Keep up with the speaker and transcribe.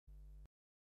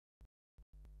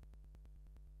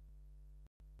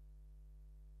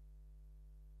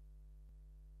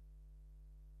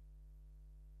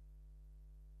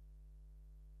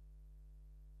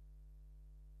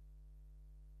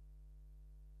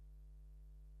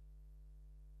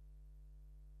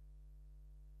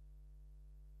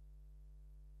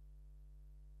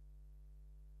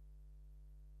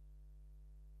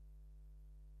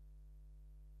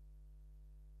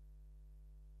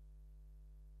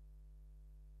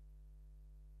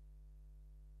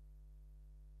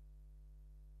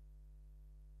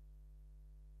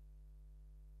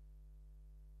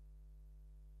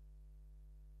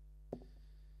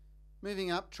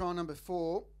Moving up, trial number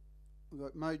 4, we've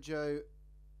got Mojo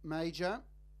Major,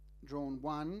 drawn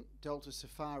 1, Delta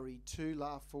Safari 2,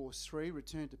 La Force 3,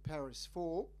 Return to Paris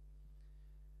 4,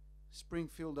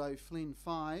 Springfield O'Flynn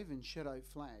 5, and Shadow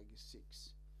Flag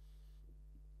 6.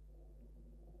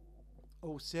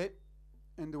 All set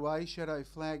and away. Shadow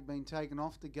Flag being taken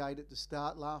off the gate at the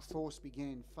start. La Force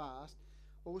began fast.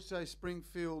 Also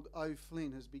Springfield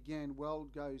O'Flynn has began well,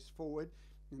 goes forward,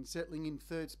 and settling in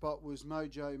third spot was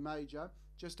Mojo Major.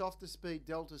 Just off the speed,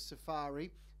 Delta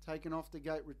Safari, taken off the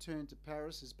gate, Return to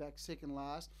Paris is back second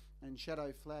last, and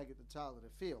Shadow Flag at the tail of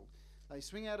the field. They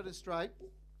swing out of the straight.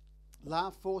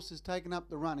 La Force has taken up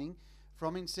the running.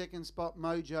 From in second spot,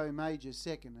 Mojo Major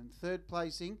second, and third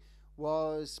placing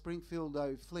was Springfield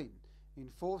O'Flynn. In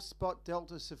fourth spot,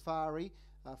 Delta Safari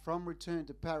from Return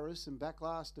to Paris, and back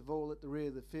last of all at the rear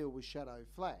of the field was Shadow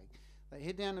Flag. They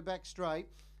head down the back straight,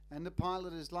 and the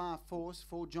pilot is La Force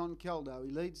for John Keldo.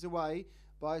 He leads the way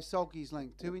by a sulky's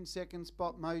length. 2 in second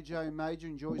spot, Mojo Major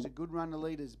enjoys a good run, the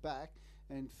leader's back,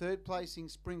 and third placing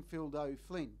Springfield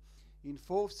O'Flynn. In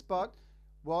fourth spot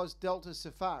was Delta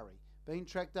Safari, being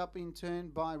tracked up in turn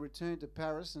by Return to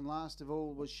Paris, and last of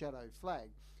all was Shadow Flag.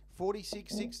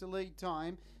 46.6 the lead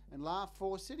time, and La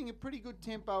Force setting a pretty good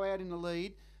tempo out in the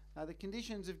lead. The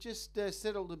conditions have just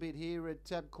settled a bit here at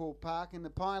Tabcorp Park, and the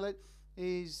pilot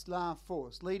is La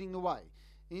Force leading the way.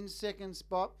 In second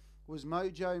spot was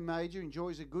Mojo Major,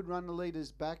 enjoys a good run, the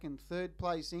leader's back, and third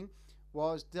placing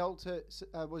was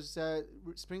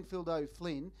Springfield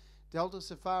O'Flynn. Delta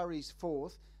Safari's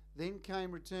fourth. Then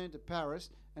came Return to Paris,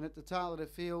 and at the tail of the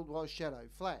field was Shadow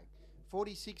Flag.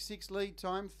 46.6 lead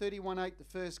time, 31.8 the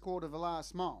first quarter of the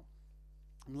last mile.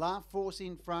 And La Force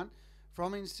in front.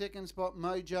 From in second spot,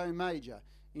 Mojo Major.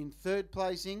 In third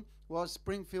placing was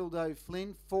Springfield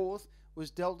O'Flynn. Fourth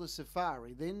was Delta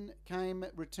Safari. Then came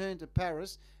Return to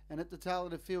Paris, and at the tail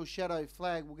of the field, Shadow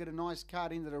Flag will get a nice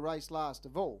cut into the race last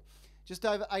of all. Just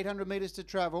over 800 metres to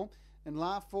travel, and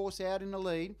La Force out in the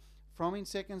lead. From in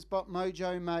second spot,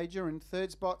 Mojo Major, and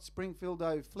third spot, Springfield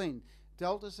O'Flynn.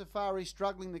 Delta Safari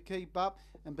struggling to keep up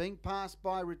and being passed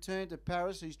by Return to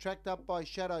Paris, who's tracked up by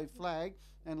Shadow Flag,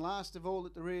 and last of all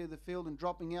at the rear of the field and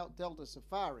dropping out Delta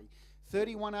Safari.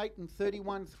 31.8 and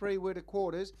 31.3 were the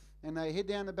quarters, and they head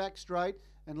down the back straight,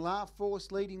 and La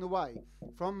Force leading the way.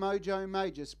 From Mojo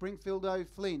Major, Springfield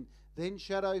O'Flynn, then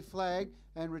Shadow Flag,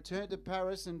 and Return to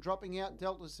Paris, and dropping out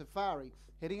Delta Safari.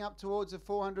 Heading up towards the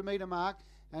 400 metre mark,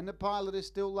 and the pilot is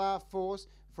still La Force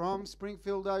from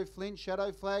Springfield O'Flynn.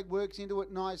 Shadow Flag works into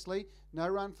it nicely. No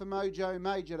run for Mojo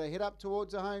Major. They head up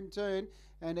towards the home turn,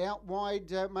 and out wide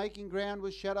making ground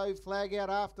was Shadow Flag out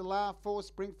after La Force,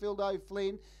 Springfield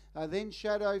O'Flynn. Then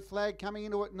Shadow Flag coming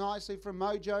into it nicely from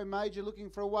Mojo Major, looking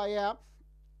for a way out.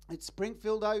 It's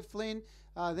Springfield O'Flynn,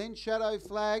 then Shadow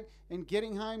Flag, and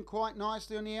getting home quite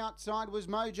nicely on the outside was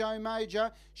Mojo Major.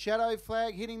 Shadow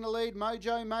Flag hitting the lead.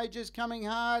 Mojo Major's coming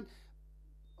hard.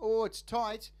 Oh, it's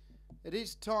tight. It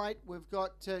is tight. We've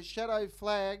got Shadow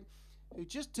Flag, who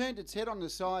just turned its head on the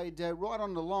side, right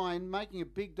on the line, making a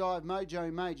big dive.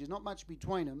 Mojo Major, not much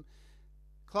between them.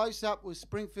 Close up was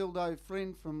Springfield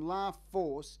O'Flynn from La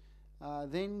Force.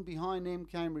 Then behind them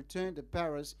came Return to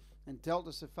Paris, and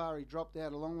Delta Safari dropped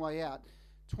out a long way out.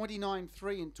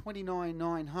 29.3 and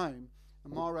 29.9 home, a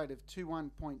mile rate of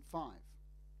 21.5.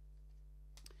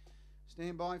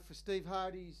 Stand by for Steve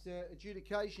Hardy's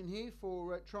adjudication here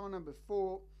for trial number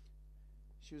 4.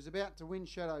 She was about to win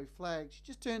Shadow Flag. She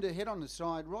just turned her head on the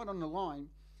side, right on the line.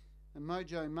 And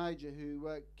Mojo Major, who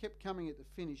kept coming at the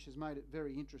finish, has made it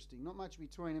very interesting. Not much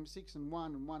between them, 6 and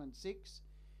 1 and 1 and 6.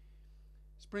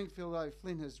 Springfield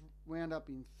O'Flynn has wound up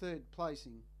in third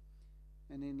placing.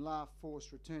 And then La Force,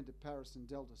 Return to Paris, and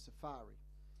Delta Safari.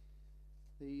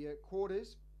 The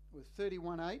quarters were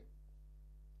 31.8.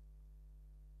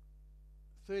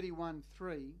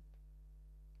 31.3,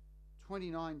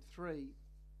 29.3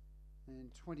 and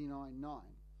 29.9.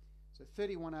 So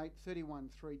 31.8,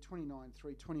 31.3,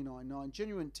 29.3, 29.9.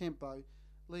 Genuine tempo.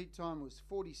 Lead time was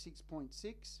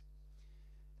 46.6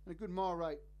 and a good mile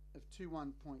rate of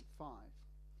 21.5.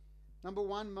 Number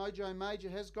 1, Mojo Major,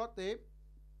 has got there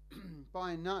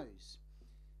by a nose.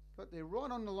 Got there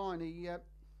right on the line. He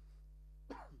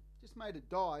just made a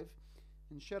dive.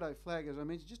 And Shadow Flag, as I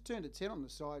mentioned, just turned its head on the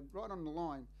side, right on the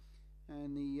line.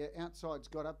 And the outside's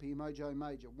got up here, Mojo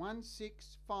Major. 1,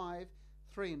 6, 5,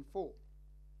 3 and 4.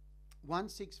 1,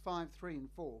 6, 5, 3 and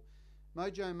 4.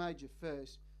 Mojo Major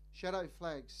first. Shadow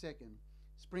Flag second.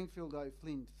 Springfield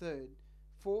O'Flynn third.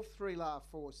 Fourth, 3 La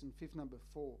Force. And fifth, number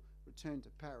 4, Return to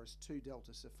Paris, 2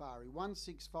 Delta Safari. 1,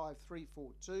 6, 5, 3,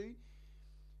 4, 2.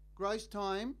 Gross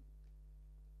time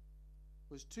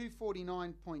was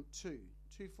 2:49.2.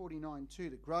 249.2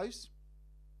 the gross.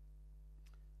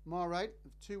 Mile rate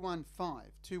of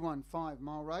 215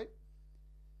 mile rate.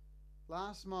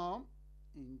 Last mile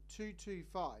in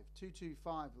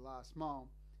 225 the last mile.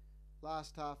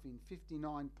 Last half in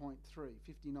 59.3,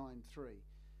 59.3.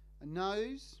 A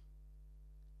nose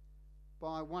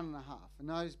by 1.5. A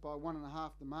nose by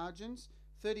 1.5 the margins.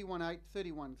 31.8,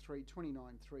 31.3,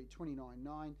 29.3,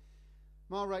 29.9.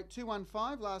 Mile rate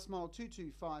 215, last mile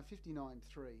 225, 59.3.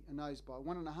 A nose by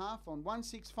 1.5 on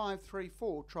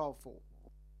 16534, trial 4.